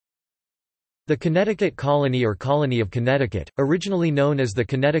The Connecticut Colony or Colony of Connecticut, originally known as the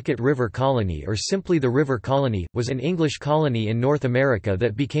Connecticut River Colony or simply the River Colony, was an English colony in North America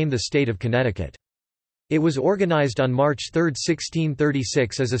that became the state of Connecticut. It was organized on March 3,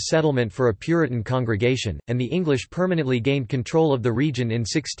 1636 as a settlement for a Puritan congregation, and the English permanently gained control of the region in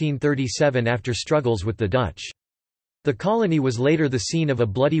 1637 after struggles with the Dutch. The colony was later the scene of a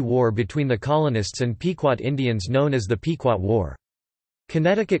bloody war between the colonists and Pequot Indians known as the Pequot War.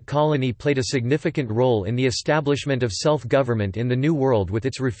 Connecticut Colony played a significant role in the establishment of self-government in the New World with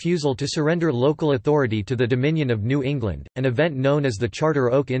its refusal to surrender local authority to the Dominion of New England, an event known as the Charter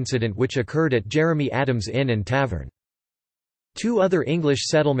Oak Incident which occurred at Jeremy Adams Inn and Tavern. Two other English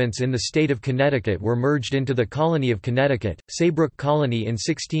settlements in the state of Connecticut were merged into the Colony of Connecticut, Saybrook Colony in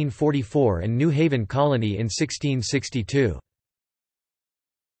 1644 and New Haven Colony in 1662.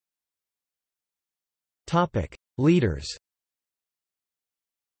 Leaders.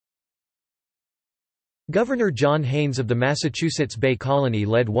 Governor John Haynes of the Massachusetts Bay Colony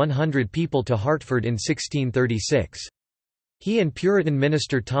led 100 people to Hartford in 1636. He and Puritan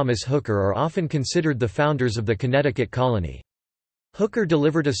minister Thomas Hooker are often considered the founders of the Connecticut Colony. Hooker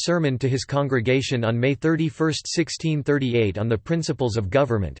delivered a sermon to his congregation on May 31, 1638 on the principles of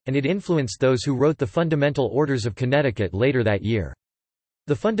government, and it influenced those who wrote the Fundamental Orders of Connecticut later that year.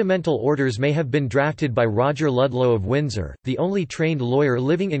 The Fundamental Orders may have been drafted by Roger Ludlow of Windsor, the only trained lawyer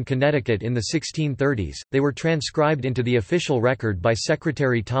living in Connecticut in the 1630s. They were transcribed into the official record by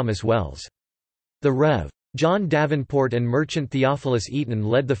Secretary Thomas Wells. The Rev. John Davenport and merchant Theophilus Eaton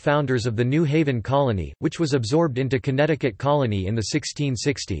led the founders of the New Haven Colony, which was absorbed into Connecticut Colony in the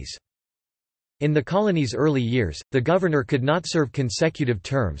 1660s. In the colony's early years, the governor could not serve consecutive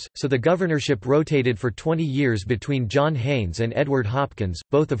terms, so the governorship rotated for 20 years between John Haynes and Edward Hopkins,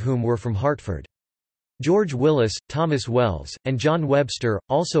 both of whom were from Hartford. George Willis, Thomas Wells, and John Webster,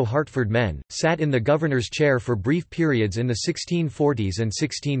 also Hartford men, sat in the governor's chair for brief periods in the 1640s and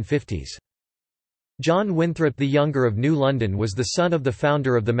 1650s. John Winthrop the Younger of New London was the son of the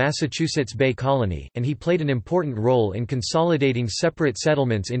founder of the Massachusetts Bay Colony, and he played an important role in consolidating separate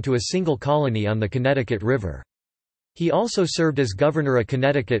settlements into a single colony on the Connecticut River. He also served as governor of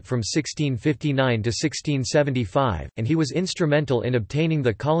Connecticut from 1659 to 1675, and he was instrumental in obtaining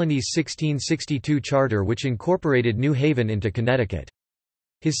the colony's 1662 charter which incorporated New Haven into Connecticut.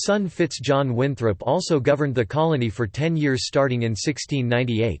 His son Fitz John Winthrop also governed the colony for 10 years starting in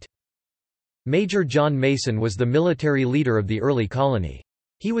 1698. Major John Mason was the military leader of the early colony.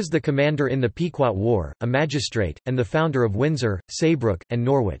 He was the commander in the Pequot War, a magistrate, and the founder of Windsor, Saybrook, and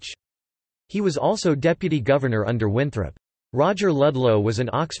Norwich. He was also deputy governor under Winthrop. Roger Ludlow was an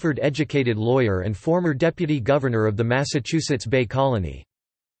Oxford-educated lawyer and former deputy governor of the Massachusetts Bay Colony.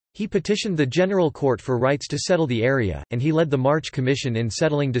 He petitioned the General Court for rights to settle the area, and he led the March Commission in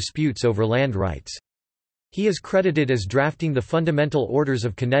settling disputes over land rights. He is credited as drafting the Fundamental Orders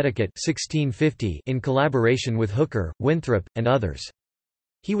of Connecticut 1650 in collaboration with Hooker, Winthrop, and others.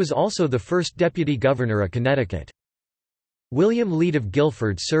 He was also the first deputy governor of Connecticut. William Lead of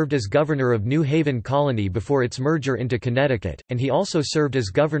Guilford served as governor of New Haven Colony before its merger into Connecticut, and he also served as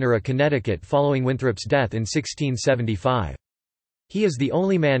governor of Connecticut following Winthrop's death in 1675. He is the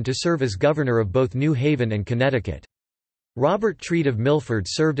only man to serve as governor of both New Haven and Connecticut. Robert Treat of Milford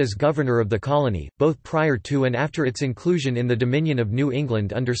served as governor of the colony, both prior to and after its inclusion in the Dominion of New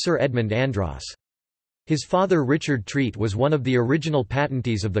England under Sir Edmund Andros. His father Richard Treat was one of the original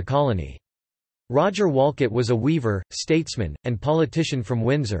patentees of the colony. Roger Wolcott was a weaver, statesman, and politician from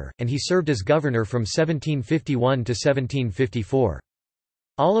Windsor, and he served as governor from 1751 to 1754.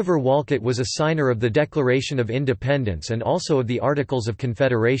 Oliver Wolcott was a signer of the Declaration of Independence and also of the Articles of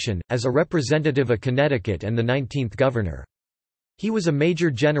Confederation, as a representative of Connecticut and the 19th governor. He was a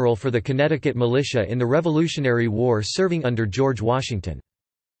major general for the Connecticut militia in the Revolutionary War serving under George Washington.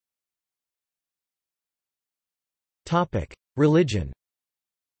 Religion.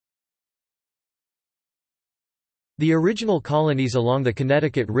 The original colonies along the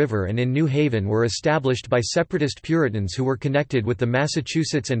Connecticut River and in New Haven were established by separatist Puritans who were connected with the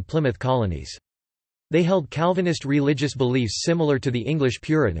Massachusetts and Plymouth colonies. They held Calvinist religious beliefs similar to the English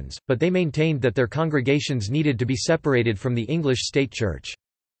Puritans, but they maintained that their congregations needed to be separated from the English state church.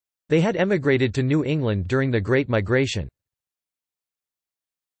 They had emigrated to New England during the Great Migration.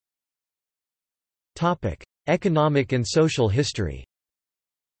 Economic and social history.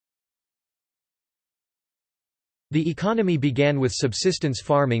 The economy began with subsistence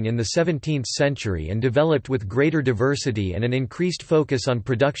farming in the 17th century and developed with greater diversity and an increased focus on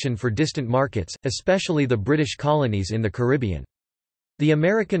production for distant markets, especially the British colonies in the Caribbean. The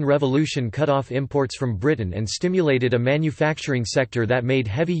American Revolution cut off imports from Britain and stimulated a manufacturing sector that made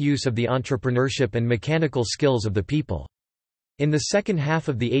heavy use of the entrepreneurship and mechanical skills of the people. In the second half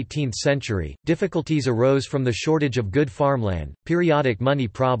of the 18th century, difficulties arose from the shortage of good farmland, periodic money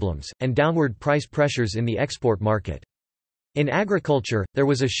problems, and downward price pressures in the export market. In agriculture, there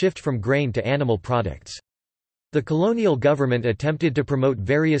was a shift from grain to animal products. The colonial government attempted to promote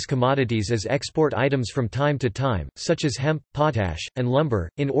various commodities as export items from time to time, such as hemp, potash, and lumber,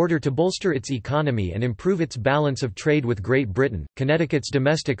 in order to bolster its economy and improve its balance of trade with Great Britain. Connecticut's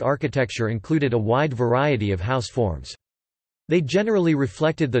domestic architecture included a wide variety of house forms. They generally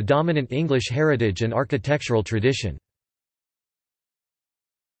reflected the dominant English heritage and architectural tradition.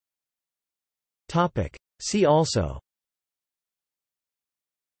 See also: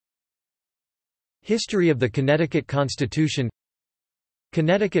 History of the Connecticut Constitution,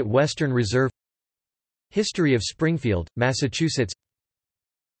 Connecticut Western Reserve, History of Springfield, Massachusetts.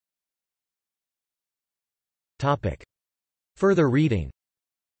 Further reading: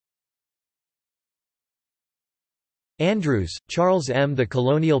 Andrews, Charles M. The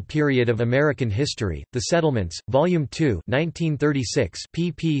Colonial Period of American History, The Settlements, Volume 2 1936,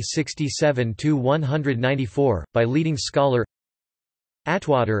 pp. 67–194, by leading scholar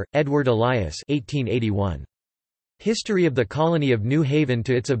Atwater, Edward Elias 1881. History of the Colony of New Haven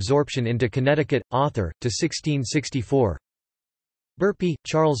to its absorption into Connecticut, author, to 1664. Burpee,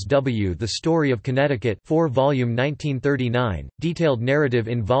 Charles W. The Story of Connecticut 4-volume 1939, detailed narrative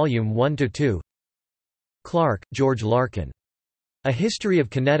in Volume 1–2. Clark, George Larkin. A History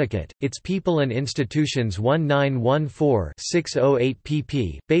of Connecticut, Its People and Institutions 1914-608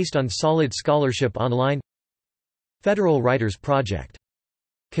 pp. Based on solid scholarship online. Federal Writers Project.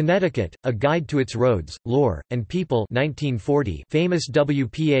 Connecticut, A Guide to Its Roads, Lore, and People 1940 famous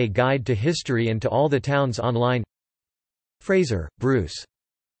WPA Guide to History and to All the Towns online. Fraser, Bruce.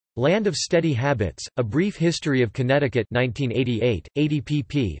 Land of Steady Habits, A Brief History of Connecticut 1988, 80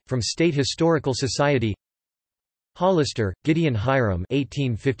 pp. From State Historical Society. Hollister, Gideon Hiram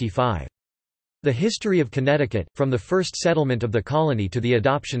 1855. The History of Connecticut, From the First Settlement of the Colony to the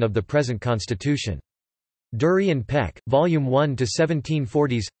Adoption of the Present Constitution. Dury and Peck, Volume 1 to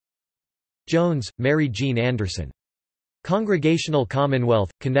 1740s. Jones, Mary Jean Anderson. Congregational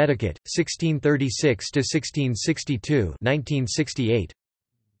Commonwealth, Connecticut, 1636–1662 1968.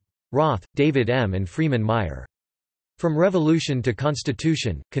 Roth, David M. and Freeman Meyer. From Revolution to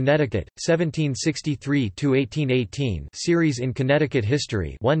Constitution, Connecticut, 1763–1818 Series in Connecticut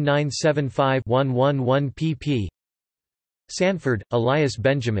History 1975-111 pp. Sanford, Elias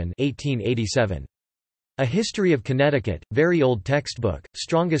Benjamin 1887. A History of Connecticut, very old textbook,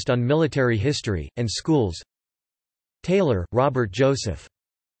 strongest on military history, and schools. Taylor, Robert Joseph.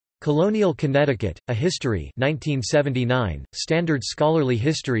 Colonial Connecticut, A History 1979, Standard Scholarly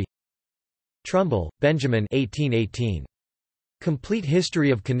History. Trumbull, Benjamin 1818. Complete History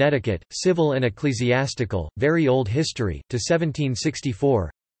of Connecticut, Civil and Ecclesiastical, Very Old History, to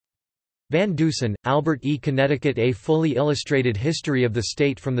 1764. Van Dusen, Albert E. Connecticut, A Fully Illustrated History of the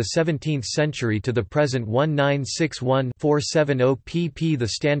State from the 17th Century to the Present 1961-470 pp. The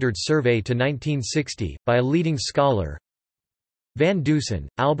Standard Survey to 1960, by a leading scholar. Van Dusen,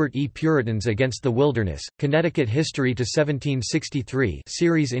 Albert E. Puritans Against the Wilderness, Connecticut History to 1763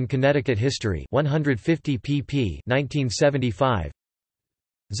 Series in Connecticut History 150 pp. 1975.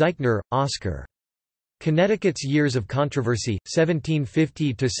 Zeichner, Oscar. Connecticut's Years of Controversy,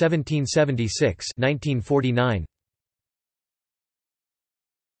 1750–1776 1949.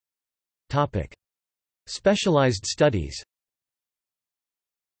 Specialized studies.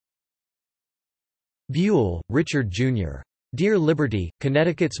 Buell, Richard Jr. Dear Liberty,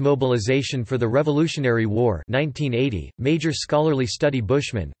 Connecticut's Mobilization for the Revolutionary War 1980, Major Scholarly Study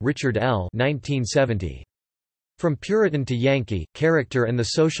Bushman, Richard L. 1970. From Puritan to Yankee, Character and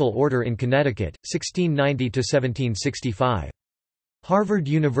the Social Order in Connecticut, 1690–1765. Harvard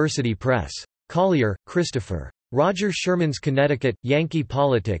University Press. Collier, Christopher. Roger Sherman's Connecticut, Yankee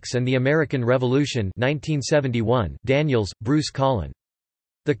Politics and the American Revolution 1971. Daniels, Bruce Collin.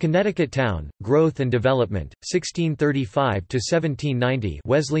 The Connecticut Town, Growth and Development, 1635–1790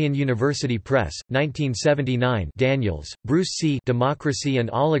 Wesleyan University Press, 1979. Daniels, Bruce C. Democracy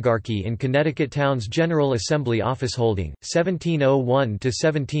and Oligarchy in Connecticut Town's General Assembly Officeholding,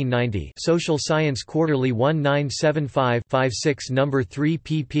 1701–1790 Social Science Quarterly 1975-56 No. 3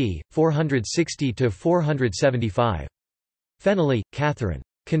 pp. 460–475. Fennelly, Catherine.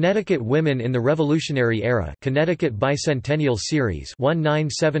 Connecticut Women in the Revolutionary Era Connecticut Bicentennial Series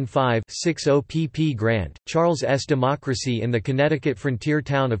 1975-60 pp. Grant, Charles S. Democracy in the Connecticut Frontier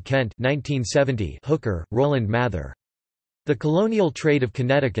Town of Kent 1970 Hooker, Roland Mather. The Colonial Trade of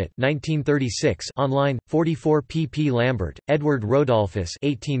Connecticut 1936 online, 44 pp. Lambert, Edward Rodolphus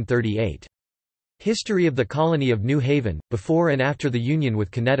 1838. History of the Colony of New Haven, before and after the Union with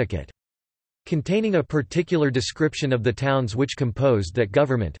Connecticut. Containing a particular description of the towns which composed that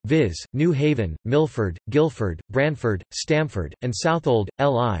government, viz., New Haven, Milford, Guilford, Brantford, Stamford, and Southold,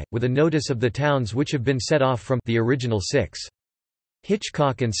 L.I., with a notice of the towns which have been set off from the original 6.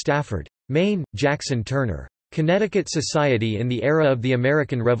 Hitchcock and Stafford. Maine, Jackson Turner. Connecticut Society in the Era of the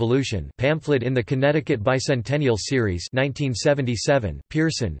American Revolution pamphlet in the Connecticut Bicentennial Series 1977,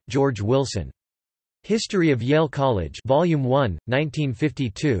 Pearson, George Wilson. History of Yale College Volume 1,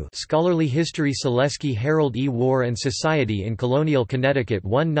 1952 Scholarly History Selesky Harold E. War and Society in Colonial Connecticut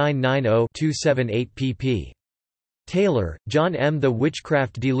 1990-278 pp. Taylor, John M. The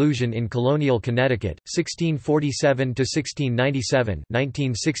Witchcraft Delusion in Colonial Connecticut, 1647–1697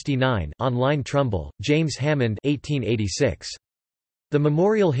 1969 online Trumbull, James Hammond 1886. The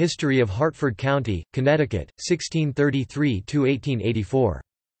Memorial History of Hartford County, Connecticut, 1633–1884.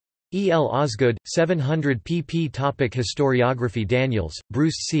 E. L. Osgood, 700 pp. Topic Historiography Daniels,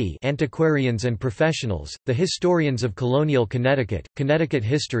 Bruce C. Antiquarians and Professionals, The Historians of Colonial Connecticut, Connecticut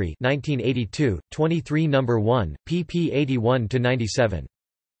History 1982, 23 No. 1, pp. 81–97.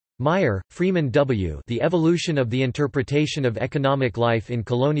 Meyer, Freeman W. The Evolution of the Interpretation of Economic Life in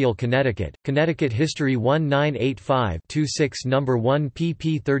Colonial Connecticut, Connecticut History 1985-26 No. 1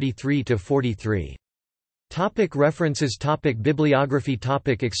 pp. 33–43. References Bibliography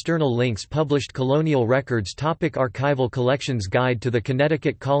External links Published colonial records Archival collections Guide to the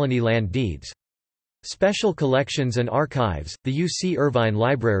Connecticut Colony Land Deeds. Special Collections and Archives, the U.C. Irvine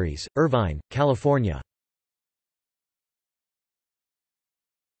Libraries, Irvine, California.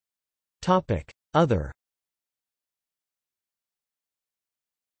 Other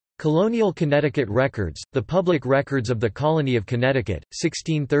Colonial Connecticut Records, the public records of the Colony of Connecticut,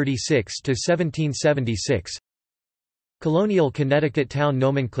 1636–1776. Colonial Connecticut Town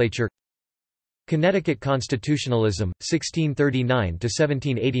Nomenclature. Connecticut Constitutionalism,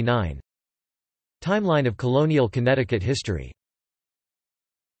 1639–1789. Timeline of colonial Connecticut history.